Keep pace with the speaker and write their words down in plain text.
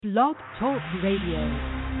Blog Talk Radio.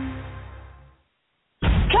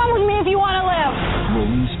 Come with me if you want to live.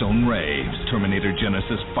 Rolling Stone raves. Terminator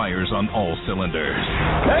Genesis fires on all cylinders.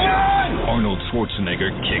 Hang on! Arnold Schwarzenegger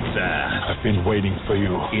kicks ass. I've been waiting for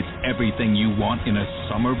you. It's everything you want in a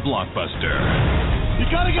summer blockbuster. You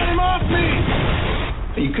gotta get him off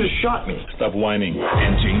me! You could have shot me. Stop whining.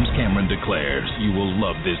 And James Cameron declares you will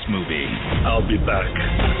love this movie. I'll be back.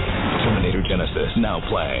 Terminator Genesis, now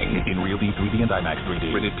playing in Real D 3D and IMAX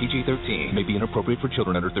 3D. Rated PG-13. May be inappropriate for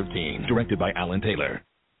children under 13. Directed by Alan Taylor.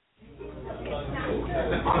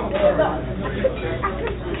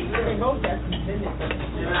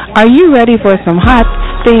 Are you ready for some hot,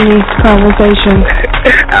 steamy conversation?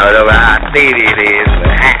 I don't know how steamy it is,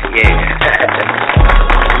 but hot, yeah.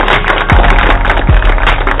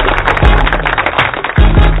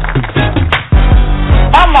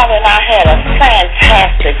 My mother and I had a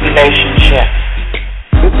fantastic relationship.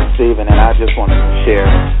 This is Steven, and I just want to share.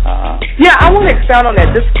 Yeah, I want to expound on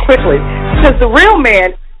that just quickly, because the real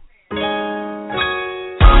man.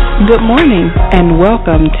 Good morning, and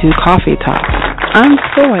welcome to Coffee Talk. I'm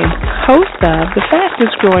Soy, host of the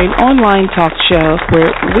fastest-growing online talk show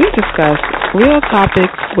where we discuss real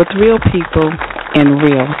topics with real people in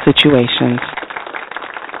real situations.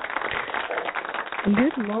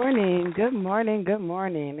 Good morning, good morning, good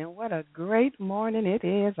morning, and what a great morning it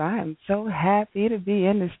is. I am so happy to be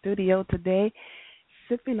in the studio today,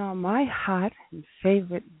 sipping on my hot and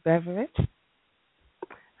favorite beverage.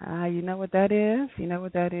 You know what that is? You know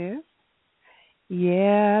what that is?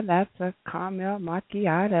 Yeah, that's a caramel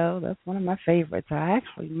macchiato. That's one of my favorites. I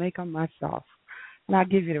actually make them myself, and I'll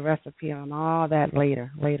give you the recipe on all that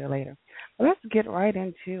later. But let's get right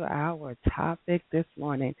into our topic this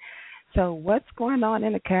morning. So what's going on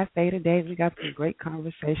in the cafe today? We got some great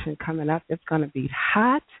conversation coming up. It's going to be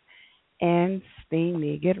hot and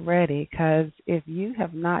steamy. Get ready, because if you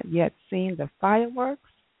have not yet seen the fireworks,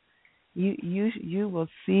 you will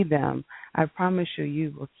see them. I promise you,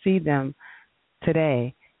 you will see them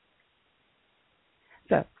today.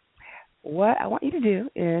 So what I want you to do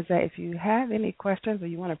is that if you have any questions or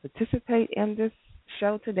you want to participate in this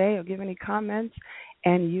show today or give any comments,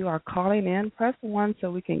 and you are calling in, press 1 so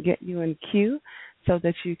we can get you in queue so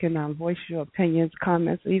that you can voice your opinions,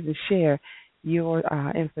 comments, or even share your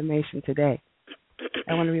information today.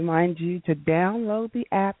 I want to remind you to download the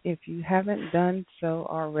app if you haven't done so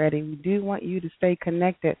already. We do want you to stay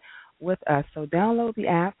connected with us. So download the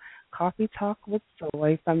app, Coffee Talk with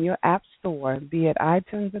Soy, from your app store, be it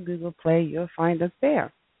iTunes or Google Play. You'll find us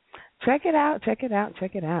there. Check it out.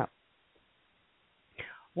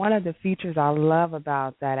 One of the features I love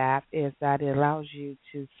about that app is that it allows you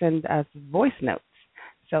to send us voice notes.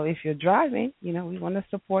 So if you're driving, we want to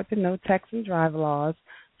support the no text and drive laws.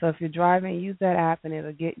 So if you're driving, use that app, and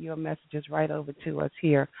it'll get your messages right over to us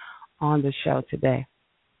here on the show today.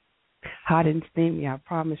 Hot and steamy, I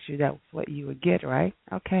promise you that's what you would get, right?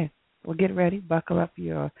 Okay, well, get ready. Buckle up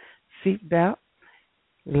your seat belt.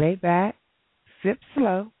 Lay back. Sip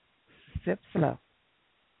slow.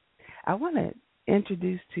 I want to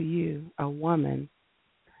introduce to you a woman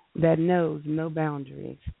that knows no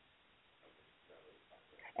boundaries,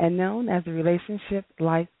 and known as a relationship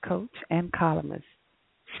life coach and columnist.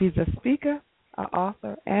 She's a speaker, an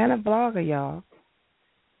author, and a blogger, y'all.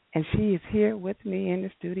 And she is here with me in the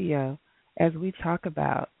studio as we talk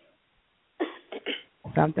about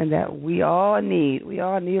something that we all need. We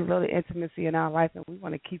all need a little intimacy in our life, and we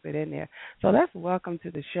want to keep it in there. So let's welcome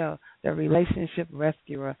to the show the relationship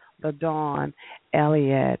rescuer, LaDawn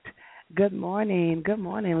Elliott. Good morning,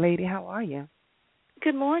 lady. How are you?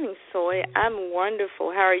 Good morning, Soy. I'm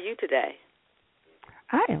wonderful. How are you today?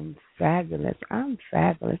 I am fabulous.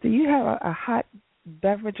 Do you have a hot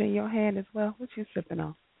beverage in your hand as well? What you sipping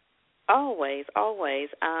on? Always.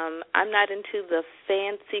 I'm not into the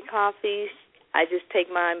fancy coffees. I just take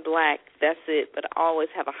mine black. That's it. But I always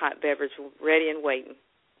have a hot beverage ready and waiting.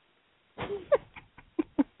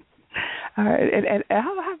 All right. And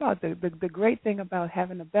how about the great thing about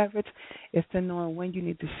having a beverage is to know when you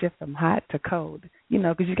need to shift from hot to cold,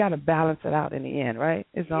 because you got to balance it out in the end, right?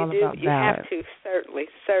 It's all about balance. You have to,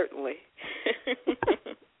 certainly.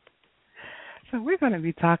 So we're going to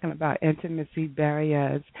be talking about intimacy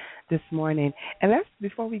barriers this morning. And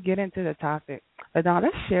before we get into the topic, LaDawn,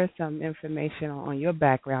 let's share some information on your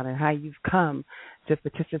background and how you've come to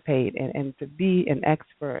participate and to be an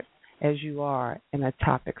expert as you are in a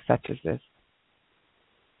topic such as this.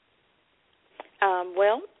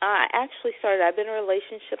 Well, I actually I've been a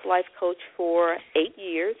relationship life coach for 8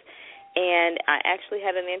 years, and I actually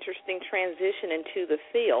had an interesting transition into the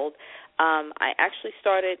field. I actually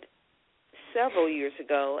started several years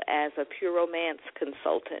ago as a pure romance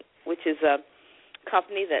consultant, which is a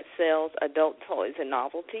company that sells adult toys and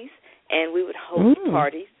novelties, and we would host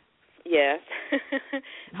parties. Yes,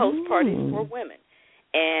 host parties for women.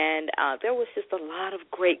 And there was just a lot of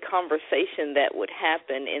great conversation that would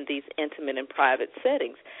happen in these intimate and private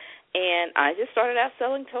settings. And I just started out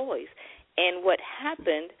selling toys. And what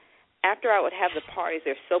happened, after I would have the parties,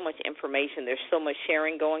 there's so much information, there's so much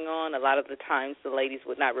sharing going on. A lot of the times the ladies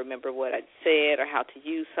would not remember what I'd said or how to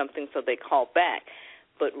use something, so they called back.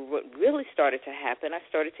 But what really started to happen, I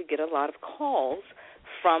started to get a lot of calls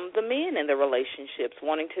from the men in the relationships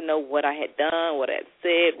wanting to know what I had done, what I had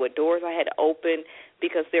said, what doors I had opened,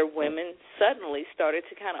 because their women suddenly started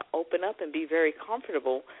to kind of open up and be very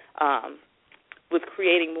comfortable with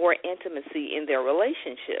creating more intimacy in their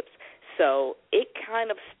relationships. So it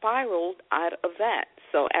kind of spiraled out of that.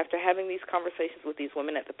 So after having these conversations with these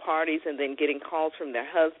women at the parties and then getting calls from their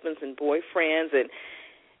husbands and boyfriends, and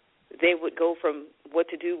they would go from what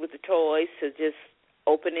to do with the toys to just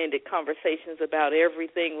open-ended conversations about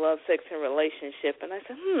everything, love, sex, and relationship. And I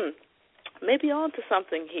said, maybe on to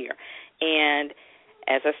something here. And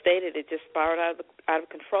as I stated, it just spiraled out of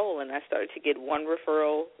control, and I started to get one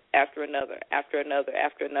referral after another, after another,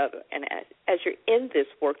 after another. And as you're in this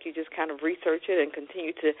work, you just kind of research it and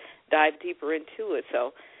continue to dive deeper into it.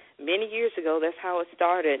 So many years ago, that's how it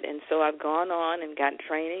started. And so I've gone on and gotten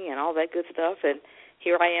training and all that good stuff, and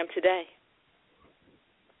here I am today.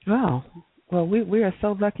 Wow. Well, we are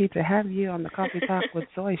so lucky to have you on the Coffee Talk with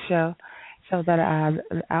Zoe show, so that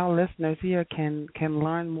our listeners here can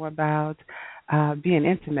learn more about being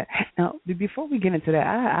intimate. Now, before we get into that,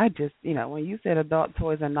 I just, when you said adult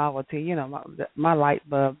toys and novelty, my light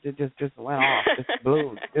bulb just went off, just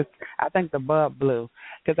blew. I think the bulb blew,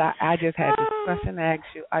 because I just had this question to ask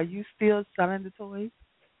you: are you still selling the toys?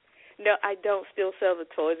 No, I don't still sell the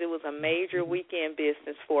toys. It was a major weekend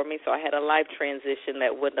business for me, so I had a life transition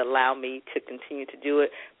that wouldn't allow me to continue to do it.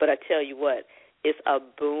 But I tell you what, it's a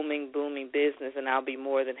booming, booming business, and I'll be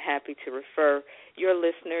more than happy to refer your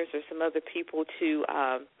listeners or some other people to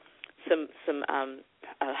some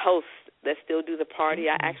hosts that still do the party.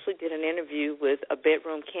 I actually did an interview with a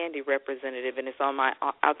Bedroom Candy representative, and it's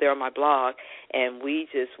out there on my blog, and we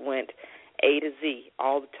just went A to Z,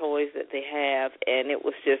 all the toys that they have, and it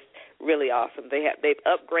was just really awesome. They've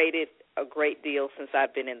upgraded a great deal since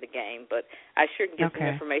I've been in the game, but I sure can get some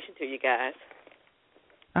information to you guys.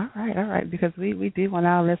 All right, because we do want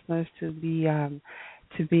our listeners to be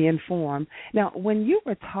informed. Now, when you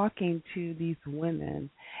were talking to these women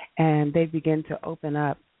and they began to open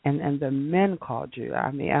up, and the men called you,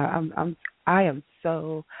 I mean, I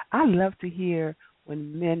love to hear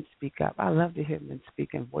when men speak up. I love to hear men speak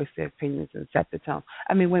and voice their opinions and set the tone.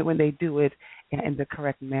 I mean, when they do it in the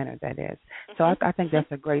correct manner, that is. So I think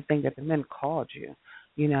that's a great thing that the men called you,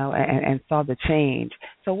 and saw the change.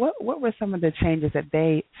 So what were some of the changes that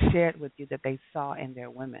they shared with you that they saw in their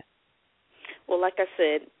women? Well, like I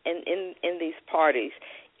said, in these parties,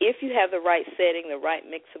 if you have the right setting, the right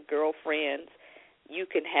mix of girlfriends, you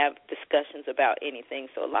can have discussions about anything.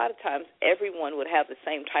 So a lot of times everyone would have the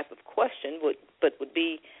same type of question, but would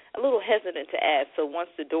be a little hesitant to ask. So once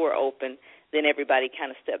the door opened, then everybody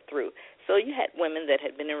kind of stepped through. So you had women that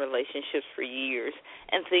had been in relationships for years,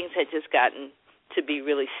 and things had just gotten to be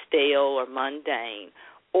really stale or mundane,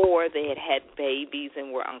 or they had babies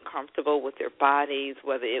and were uncomfortable with their bodies,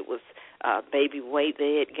 whether it was baby weight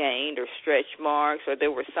they had gained or stretch marks, or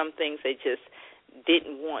there were some things they just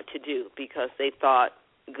didn't want to do because they thought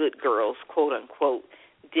good girls, quote unquote,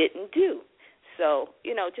 didn't do. So,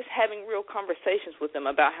 just having real conversations with them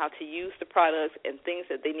about how to use the products and things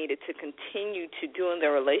that they needed to continue to do in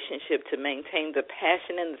their relationship to maintain the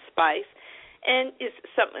passion and the spice. And it's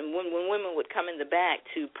something, when women would come in the back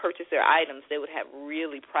to purchase their items, they would have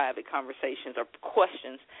really private conversations or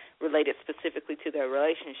questions related specifically to their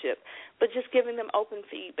relationship, but just giving them open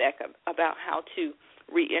feedback about how to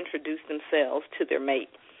reintroduce themselves to their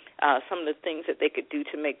mate, some of the things that they could do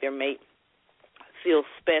to make their mate feel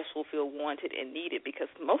special, feel wanted and needed, because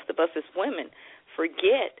most of us as women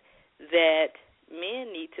forget that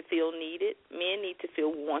men need to feel needed, men need to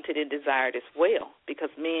feel wanted and desired as well,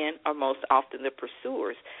 because men are most often the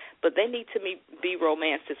pursuers, but they need to be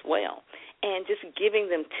romanced as well. And just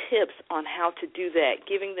giving them tips on how to do that,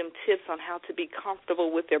 giving them tips on how to be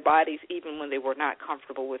comfortable with their bodies even when they were not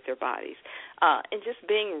comfortable with their bodies, and just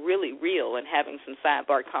being really real and having some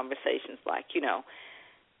sidebar conversations like,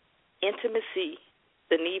 intimacy,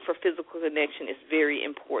 the need for physical connection is very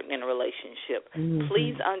important in a relationship. Mm-hmm.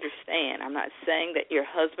 Please understand, I'm not saying that your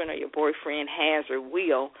husband or your boyfriend has or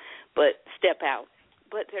will, but step out.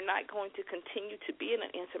 but they're not going to continue to be in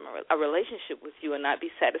a relationship with you and not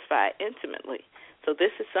be satisfied intimately. So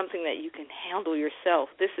this is something that you can handle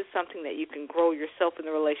yourself. This is something that you can grow yourself in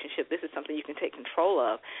the relationship. This is something you can take control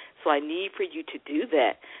of. So I need for you to do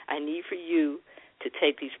that. I need for you to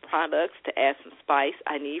take these products, to add some spice.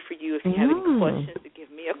 I need for you, if you have any questions, to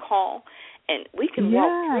give me a call, and we can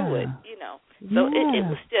walk through it, So it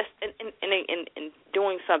was just in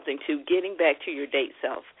doing something to getting back to your date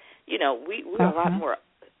self. We're a lot more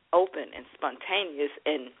open and spontaneous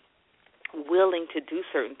and willing to do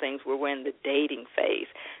certain things when we're in the dating phase.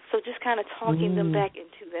 So just kind of talking them back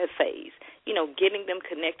into that phase, getting them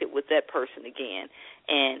connected with that person again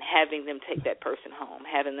and having them take that person home,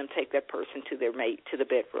 having them take that person to their mate, to the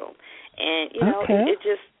bedroom. And, it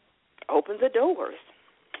just opens the doors.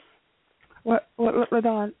 Well,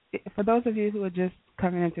 LaDawn, for those of you who are just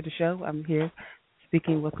coming into the show, I'm here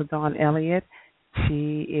speaking with LaDawn Elliott.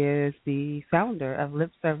 She is the founder of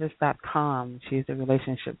lipservice.com. She's a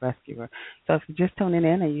relationship rescuer. So if you're just tuning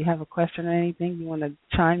in and you have a question or anything, you want to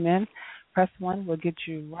chime in, press 1. We'll get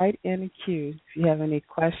you right in the queue if you have any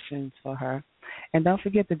questions for her. And don't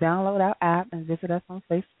forget to download our app and visit us on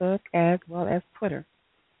Facebook as well as Twitter.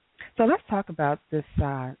 So let's talk about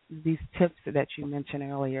these tips that you mentioned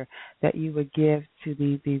earlier that you would give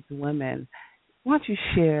to these women. Why don't you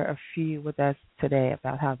share a few with us today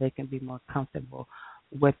about how they can be more comfortable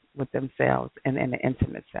with themselves in an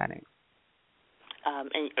intimate setting?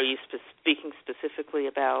 And are you speaking specifically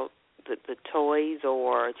about the toys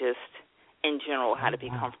or just in general how to be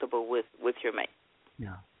comfortable with your mate?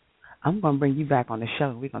 No. I'm going to bring you back on the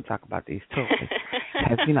show. We're going to talk about these toys.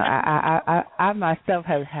 Because, I myself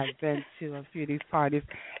have been to a few of these parties,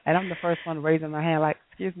 and I'm the first one raising my hand like,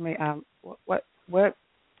 excuse me, what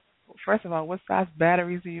first of all, what size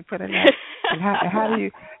batteries do you put in there? And how do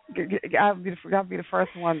you? I'll be the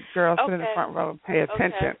first one, girls, sit in the front row and pay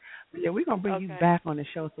attention. Okay. But yeah, we're gonna bring you back on the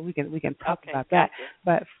show so we can talk about that.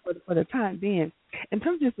 But for the time being, in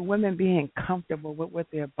terms of just women being comfortable with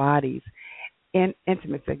their bodies in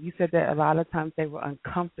intimacy, you said that a lot of times they were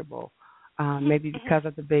uncomfortable, maybe because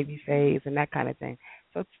of the baby phase and that kind of thing.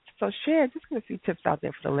 So share, just get a few tips out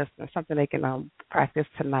there for the listeners, something they can practice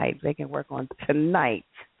tonight. They can work on tonight.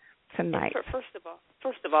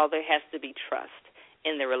 First of all, there has to be trust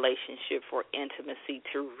in the relationship for intimacy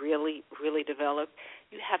to really, really develop.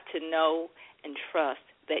 You have to know and trust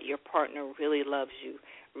that your partner really loves you,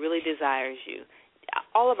 really desires you.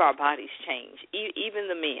 All of our bodies change, even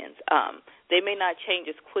the men's. They may not change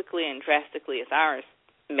as quickly and drastically as ours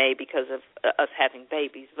may because of us having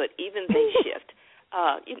babies, but even they shift.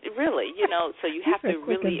 Really, so you have to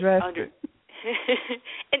really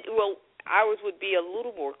ours would be a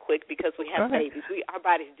little more quick because we have babies. Our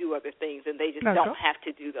bodies do other things, and they just don't have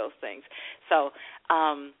to do those things. So,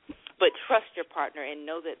 but trust your partner and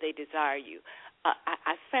know that they desire you.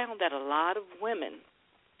 I found that a lot of women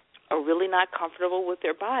are really not comfortable with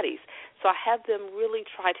their bodies. So I have them really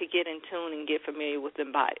try to get in tune and get familiar with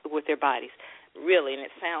their bodies. Really, and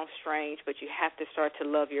it sounds strange, but you have to start to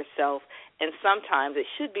love yourself. And sometimes it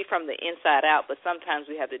should be from the inside out, but sometimes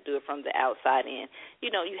we have to do it from the outside in.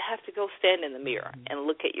 You have to go stand in the mirror and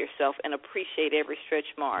look at yourself and appreciate every stretch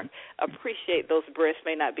mark. Appreciate those breasts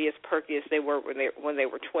may not be as perky as they were when they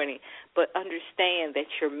were 20, but understand that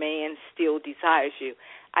your man still desires you.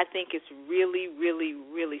 I think it's really, really,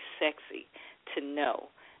 really sexy to know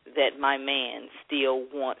that my man still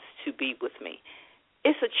wants to be with me.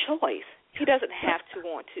 It's a choice. He doesn't have to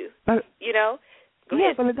want to, Go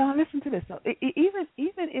ahead. But LaDawn, listen to this. So even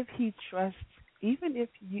if he trusts, even if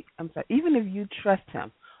you trust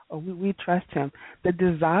him, or we trust him, the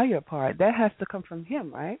desire part that has to come from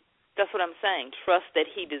him, right? That's what I'm saying. Trust that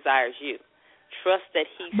he desires you. Trust that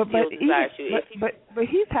he still desires you. But would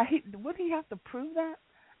he have to prove that?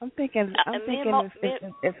 I'm thinking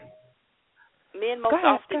if men most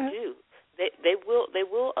often do. They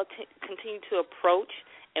will continue to approach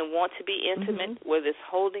and want to be intimate, whether it's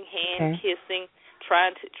holding hands, kissing,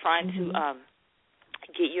 trying to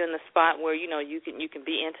get you in the spot where you can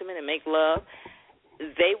be intimate and make love.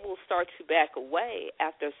 They will start to back away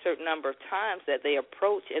after a certain number of times that they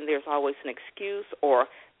approach, and there's always an excuse, or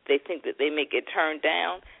they think that they may get turned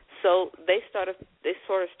down. So they sort of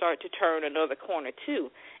start to turn another corner too,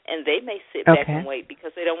 and they may sit back and wait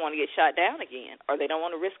because they don't want to get shot down again, or they don't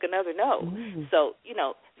want to risk another no. So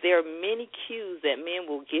there are many cues that men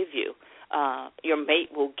will give you, your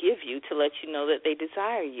mate will give you to let you know that they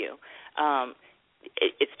desire you.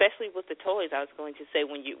 Especially with the toys, I was going to say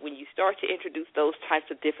when you start to introduce those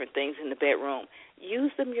types of different things in the bedroom,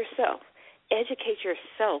 use them yourself. Educate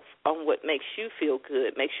yourself on what makes you feel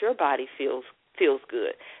good, makes your body feels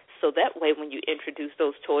good. So that way when you introduce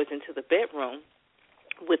those toys into the bedroom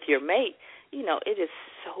with your mate, it is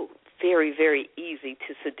so very, very easy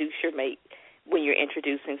to seduce your mate when you're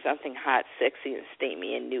introducing something hot, sexy, and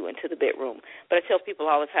steamy and new into the bedroom. But I tell people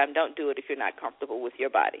all the time, don't do it if you're not comfortable with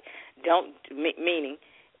your body. Meaning,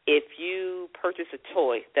 if you purchase a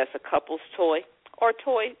toy that's a couple's toy or a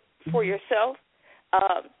toy for yourself,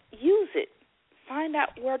 use it. Find out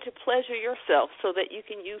where to pleasure yourself so that you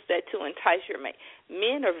can use that to entice your mate.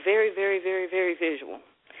 Men are very, very, very, very visual.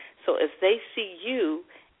 So if they see you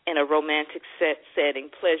in a romantic setting,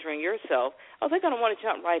 pleasuring yourself, they're going to want to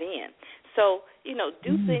jump right in. So,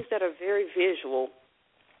 do things that are very visual.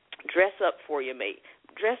 Dress up for your mate.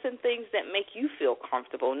 Dress in things that make you feel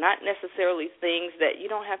comfortable, not necessarily things that you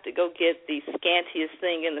don't have to go get the scantiest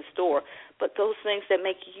thing in the store, but those things that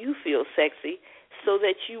make you feel sexy so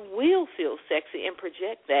that you will feel sexy and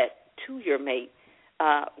project that to your mate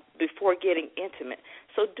before getting intimate.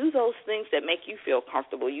 So do those things that make you feel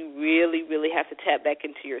comfortable. You really, really have to tap back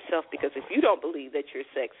into yourself, because if you don't believe that you're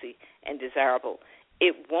sexy and desirable,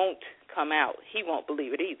 it won't come out. He won't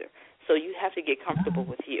believe it either. So you have to get comfortable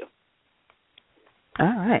with you. All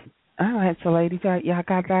right. So, ladies, y'all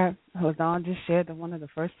got that? Ladon just shared that one of the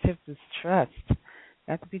first tips is trust. You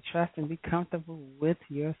have to be trust and be comfortable with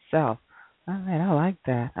yourself. All right, I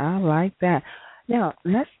like that. Now,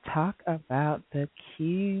 let's talk about the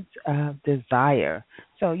cues of desire.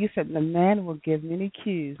 So you said the man will give many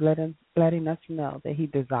cues, letting us know that he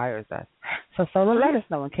desires us. So let us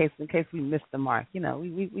know in case we missed the mark. We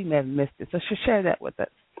may have missed it. So share that with us.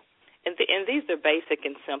 And these are basic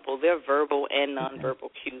and simple. They're verbal and nonverbal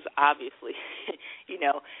cues, obviously.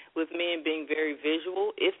 With men being very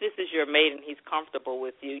visual, if this is your mate and he's comfortable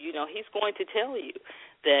with you, he's going to tell you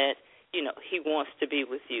that, he wants to be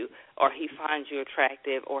with you, or he finds you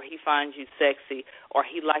attractive, or he finds you sexy, or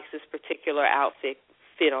he likes this particular outfit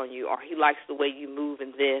fit on you, or he likes the way you move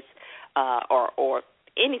in this, or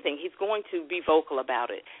anything. He's going to be vocal about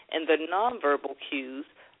it. And the nonverbal cues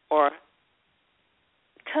are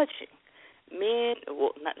touching. Men,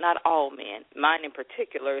 well, not all men. Mine in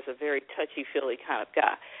particular is a very touchy-feely kind of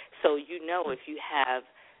guy. So if you have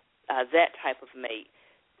that type of mate,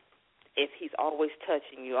 if he's always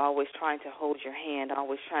touching you, always trying to hold your hand,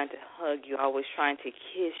 always trying to hug you, always trying to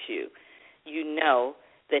kiss you, you know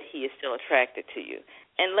that he is still attracted to you.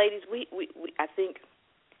 And ladies, we I think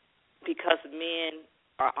because men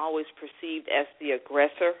are always perceived as the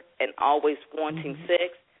aggressor and always wanting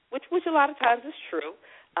sex, which a lot of times is true.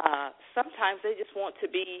 Sometimes they just want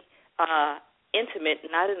to be intimate,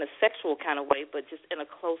 not in a sexual kind of way, but just in a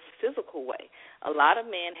close physical way. A lot of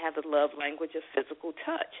men have the love language of physical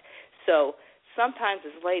touch. So sometimes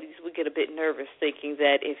as ladies we get a bit nervous thinking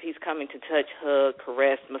that if he's coming to touch, hug,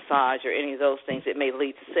 caress, massage, or any of those things, it may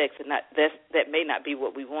lead to sex, and that may not be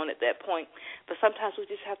what we want at that point. But sometimes we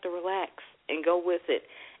just have to relax and go with it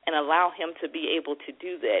and allow him to be able to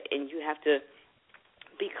do that, and you have to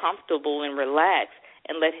be comfortable and relax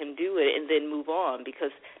and let him do it and then move on, because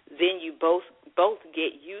then you both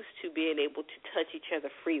get used to being able to touch each other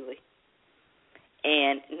freely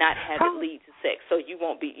and not have it lead to sex. So you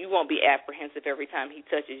won't be apprehensive every time he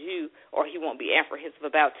touches you, or he won't be apprehensive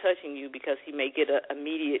about touching you because he may get an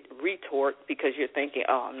immediate retort because you're thinking,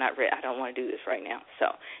 I'm not ready, I don't want to do this right now.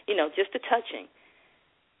 So, just the touching,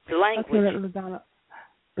 the language. Okay,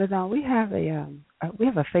 LaDonna, we have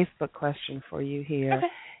a Facebook question for you here. Okay.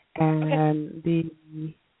 And the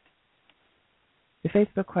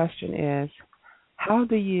Facebook question is, how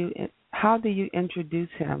do you introduce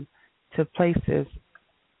him to places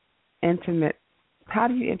intimate? How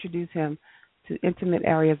do you introduce him to intimate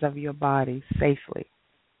areas of your body safely?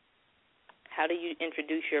 How do you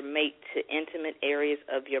introduce your mate to intimate areas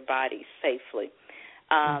of your body safely?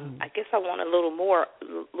 I guess I want a little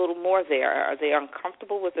more there. Are they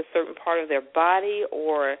uncomfortable with a certain part of their body,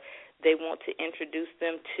 or they want to introduce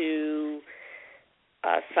them to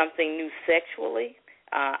something new sexually?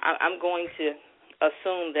 I'm going to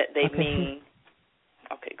assume that they mean...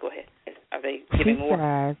 Okay, go ahead. Are they giving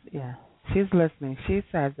more? Yeah, she's listening. She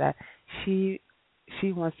says that she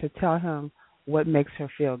wants to tell him what makes her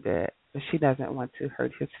feel good, but she doesn't want to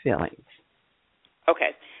hurt his feelings. Okay.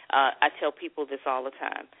 I tell people this all the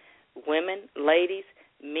time. Women, ladies,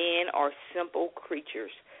 men are simple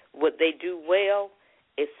creatures. What they do well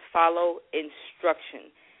is follow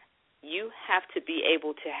instruction. You have to be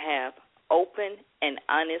able to have open and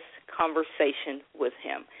honest conversation with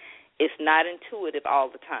him. It's not intuitive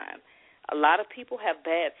all the time. A lot of people have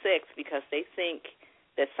bad sex because they think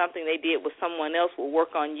that something they did with someone else will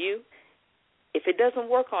work on you. If it doesn't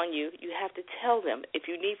work on you, you have to tell them. If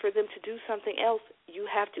you need for them to do something else, you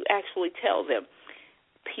have to actually tell them.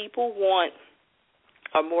 people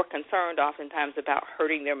are more concerned oftentimes about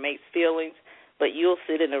hurting their mate's feelings, but you'll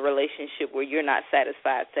sit in a relationship where you're not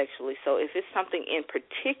satisfied sexually. So if it's something in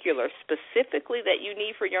particular, specifically that you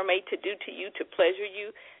need for your mate to do to you to pleasure you,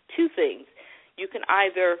 two things. You can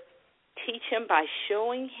either teach him by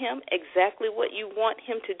showing him exactly what you want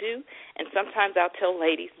him to do, and sometimes I'll tell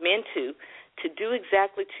ladies, men too, to do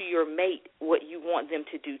exactly to your mate what you want them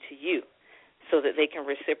to do to you, so that they can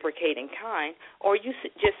reciprocate in kind, or you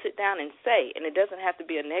just sit down and say, and it doesn't have to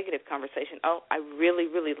be a negative conversation, oh, I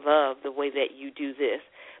really, really love the way that you do this,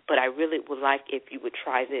 but I really would like if you would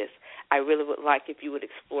try this. I really would like if you would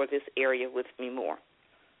explore this area with me more.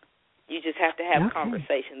 You just have to have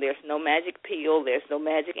conversation. There's no magic pill. There's no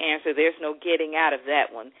magic answer. There's no getting out of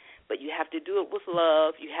that one. But you have to do it with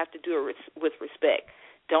love. You have to do it with respect.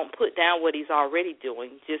 Don't put down what he's already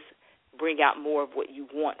doing. Just bring out more of what you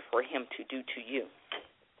want for him to do to you.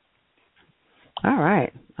 All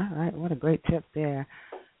right. What a great tip there.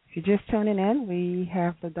 If you're just tuning in, we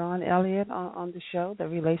have LaDawn Elliott on the show, the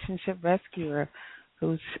relationship rescuer,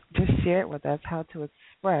 who's just shared with us how to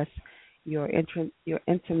express your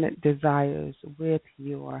intimate desires with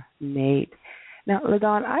your mate. Now,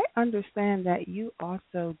 LaDawn, I understand that you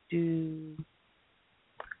also do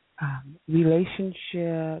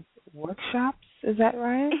relationship workshops. Is that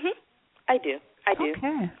right? Mm-hmm. I do.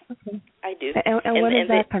 Okay. I do. And what does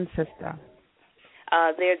that consist of?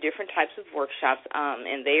 There are different types of workshops,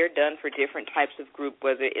 and they are done for different types of group,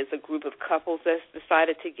 whether it's a group of couples that's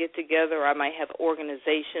decided to get together, or I might have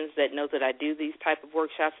organizations that know that I do these type of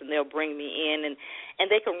workshops, and they'll bring me in, and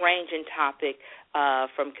they can range in topic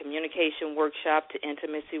from communication workshop to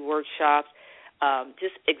intimacy workshops,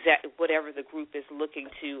 just exactly whatever the group is looking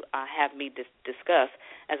to have me discuss.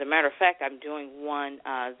 As a matter of fact, I'm doing one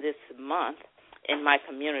this month in my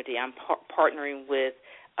community. I'm partnering with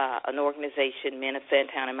an organization, Men of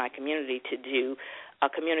Fantown, in my community, to do a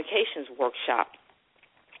communications workshop.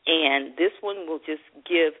 And this one will just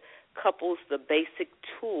give couples the basic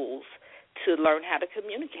tools to learn how to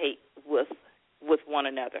communicate with one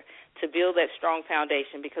another, to build that strong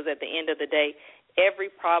foundation, because at the end of the day, every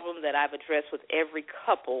problem that I've addressed with every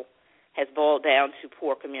couple has boiled down to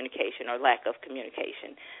poor communication or lack of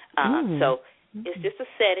communication. So it's just a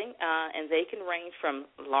setting, and they can range from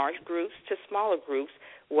large groups to smaller groups,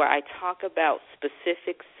 where I talk about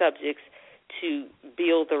specific subjects to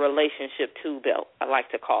build the relationship tool belt, I like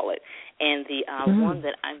to call it. And the one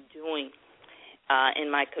that I'm doing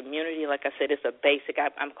in my community, like I said, it's a basic,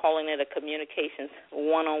 I'm calling it a communications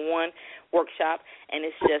one-on-one workshop, and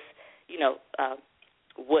it's just,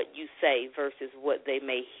 what you say versus what they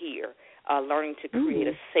may hear, learning to create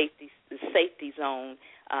a safety zone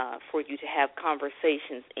for you to have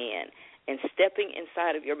conversations in, and stepping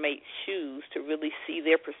inside of your mate's shoes to really see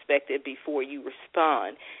their perspective before you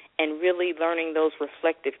respond, and really learning those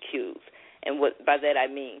reflective cues. And what by that I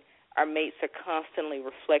mean, our mates are constantly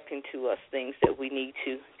reflecting to us things that we need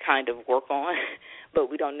to kind of work on, but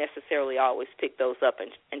we don't necessarily always pick those up,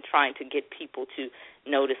 and trying to get people to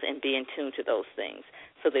notice and be in tune to those things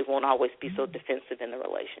so they won't always be so defensive in the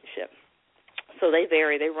relationship. So they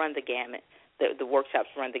vary. They run the gamut. The workshops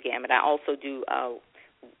run the gamut. I also do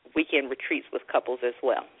weekend retreats with couples as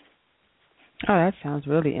well. Oh, that sounds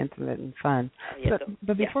really intimate and fun.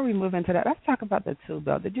 But before we move into that, let's talk about the tool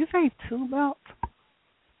belt. Did you say tool belt?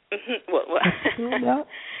 What? Tool belt?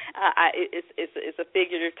 It's a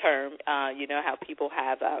figurative term. You know how people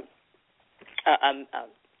have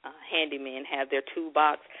handymen have their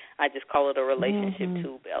toolbox. I just call it a relationship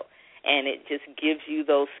tool belt. And it just gives you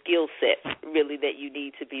those skill sets, really, that you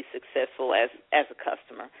need to be successful as a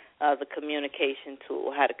customer. The communication tool,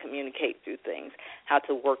 how to communicate through things, how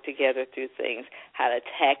to work together through things, how to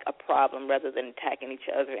attack a problem rather than attacking each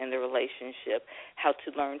other in the relationship, how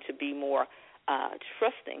to learn to be more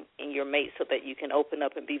trusting in your mate so that you can open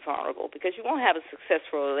up and be vulnerable, because you won't have a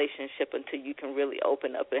successful relationship until you can really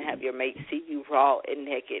open up and have your mate see you raw and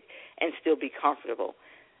naked and still be comfortable.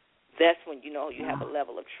 That's when you know you have a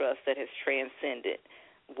level of trust that has transcended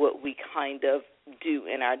what we kind of do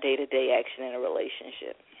in our day-to-day action in a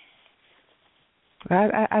relationship.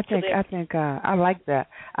 I like that.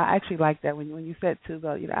 I actually like that when you said tool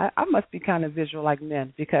belt. I must be kind of visual like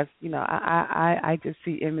men, because I just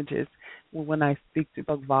see images when I speak to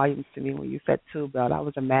both volumes to me. When you said tool belt, I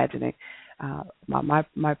was imagining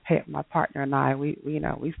my partner and I.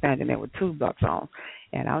 We standing there with tool belts on,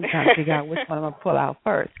 and I'm trying to figure out which one I'm gonna pull out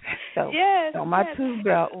first. So my tool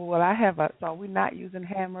belt. Well, I have so we're not using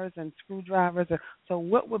hammers and screwdrivers. So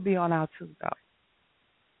what would be on our tool belt?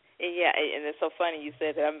 Yeah, and it's so funny you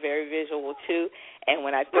said that. I'm very visual too, and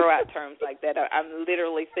when I throw out terms like that, I'm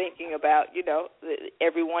literally thinking about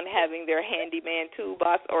everyone having their handyman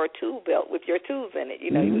toolbox or a tool belt with your tools in it.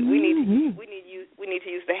 We need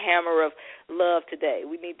to use the hammer of love today.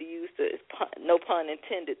 We need to use the, no pun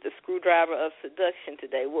intended, the screwdriver of seduction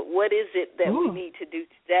today. What is it that we need to do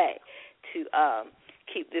today to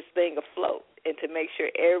keep this thing afloat and to make sure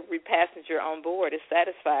every passenger on board is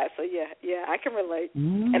satisfied? So yeah, I can relate.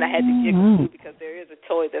 And I had to giggle too because there is a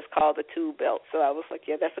toy that's called the tool belt. So I was like,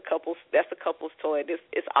 yeah, that's a couple's toy.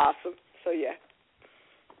 It's awesome. So yeah.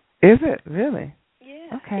 Is it really?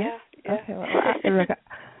 Yeah. Okay. Yeah. Okay.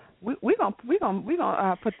 Well, we're gonna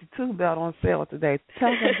put the tool belt on sale today.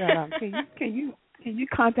 Tell them that can you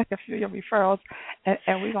contact a few of your referrals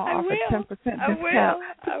and we're gonna offer 10% discount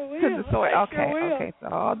to the toy. Okay. So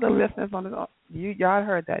all the listeners on y'all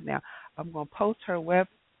heard that now. I'm gonna post her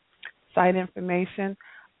website information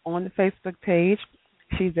on the Facebook page.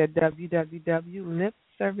 She's at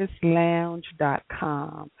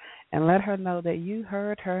www.lipservicelounge.com, and let her know that you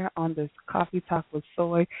heard her on this Coffee Talk with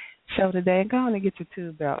Soy show today. And go on and get your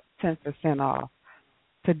tube belt 10% off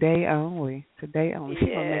today only. Today only. She's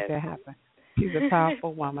gonna make that happen. She's a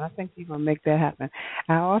powerful woman. I think you're gonna make that happen.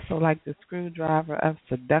 I also like the screwdriver of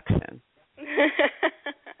seduction.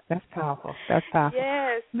 That's powerful.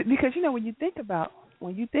 Yes. Because when you think about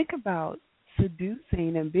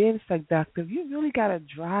seducing and being seductive, you really got to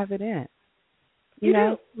drive it in. You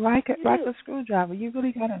know, like a screwdriver, you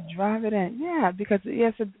really got to drive it in. Yeah, because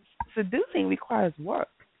seducing requires work.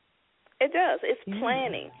 It does. It's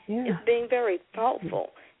planning. Yeah. It's being very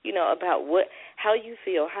thoughtful. About how you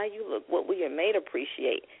feel, how you look, what will your mate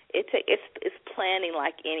appreciate. It's planning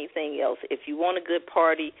like anything else. If you want a good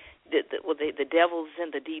party, the devil's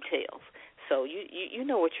in the details. So you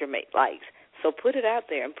know what your mate likes. So put it out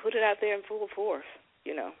there and put it out there in full force.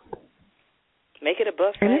 Make it a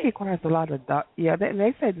buffet. And it requires a lot of thought. Yeah,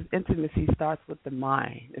 they say that intimacy starts with the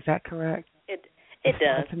mind. Is that correct? It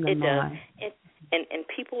does. It mind. does. And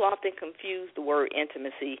people often confuse the word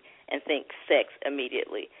intimacy and think sex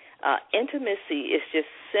immediately. Intimacy is just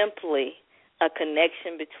simply a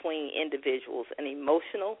connection between individuals, an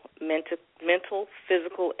emotional, mental,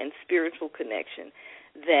 physical, and spiritual connection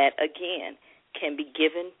that, again, can be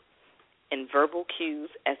given in verbal cues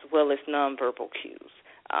as well as nonverbal cues.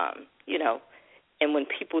 And when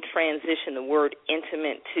people transition the word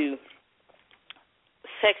intimate to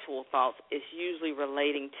sexual thoughts, it's usually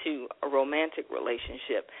relating to a romantic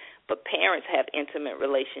relationship. But parents have intimate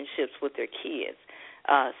relationships with their kids.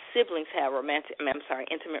 Siblings have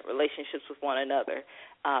intimate relationships with one another.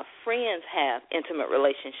 Friends have intimate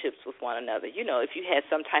relationships with one another. If you had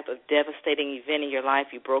some type of devastating event in your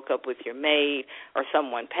life, you broke up with your maid or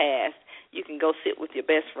someone passed, you can go sit with your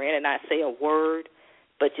best friend and not say a word,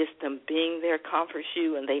 but just them being there comforts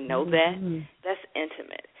you, and they know that. That's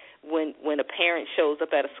intimate. When a parent shows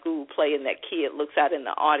up at a school play and that kid looks out in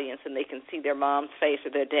the audience and they can see their mom's face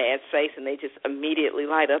or their dad's face and they just immediately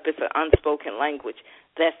light up, it's an unspoken language.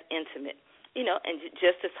 That's intimate. And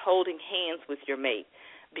just as holding hands with your mate,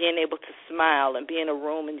 being able to smile and be in a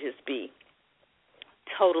room and just be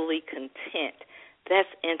totally content,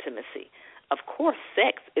 that's intimacy. Of course,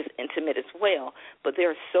 sex is intimate as well, but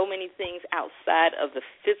there are so many things outside of the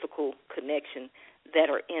physical connection that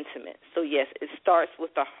are intimate. So, yes, it starts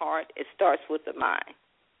with the heart. It starts with the mind.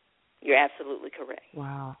 You're absolutely correct.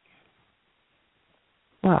 Wow.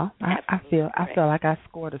 Well, I feel like I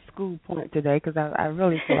scored a school point today because I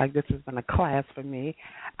really feel like this has been a class for me.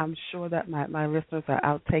 I'm sure that my listeners are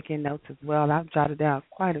out taking notes as well. I've jotted down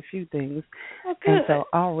quite a few things. Oh, good. And so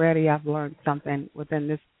already I've learned something within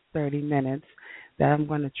this 30 minutes that I'm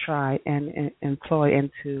going to try and employ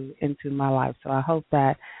into my life. So I hope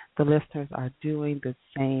that the listeners are doing the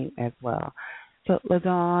same as well. So,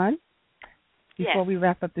 LaDawn, before we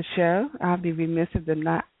wrap up the show, I'll be remiss if I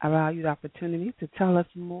not allow you the opportunity to tell us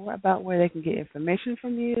more about where they can get information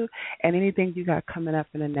from you and anything you got coming up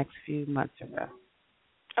in the next few months or so.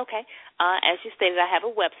 Okay. As you stated, I have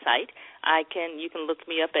a website. You can look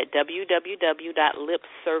me up at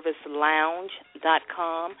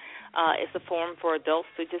www.lipservicelounge.com. It's a forum for adults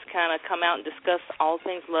to just kind of come out and discuss all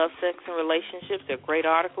things love, sex, and relationships. They're great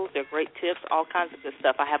articles. They're great tips, all kinds of good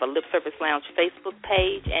stuff. I have a Lip Service Lounge Facebook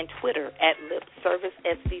page and Twitter at Lip Service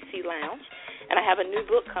SVC Lounge. And I have a new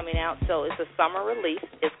book coming out, so it's a summer release.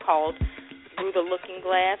 It's called Through the Looking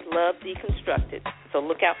Glass, Love Deconstructed. So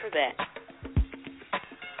look out for that.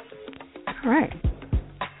 All right.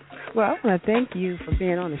 Well, I want to thank you for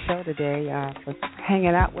being on the show today, for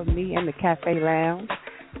hanging out with me in the cafe lounge,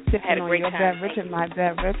 sipping on your beverage and my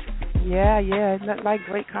beverage. Yeah, nothing like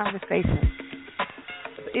great conversation.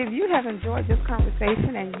 if you have enjoyed this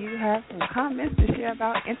conversation and you have some comments to share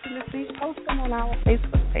about intimacy, post them on our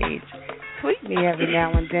Facebook page. Tweet me every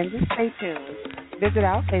now and then. Just stay tuned. Visit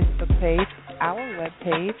our Facebook page, our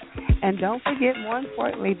webpage, and don't forget, more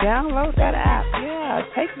importantly, download that app. Yeah,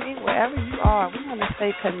 take me wherever you are. We want to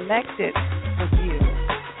stay connected with you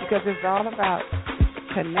because it's all about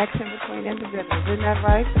connection between individuals. Isn't that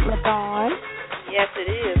right, LaDawn? Yes,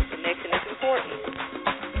 it is. Connection is important.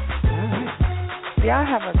 All right. Y'all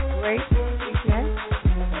have a great weekend.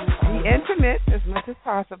 Be intimate as much as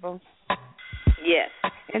possible. Yes.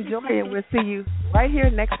 Enjoy it. We'll see you right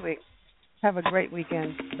here next week. Have a great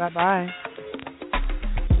weekend. Bye-bye.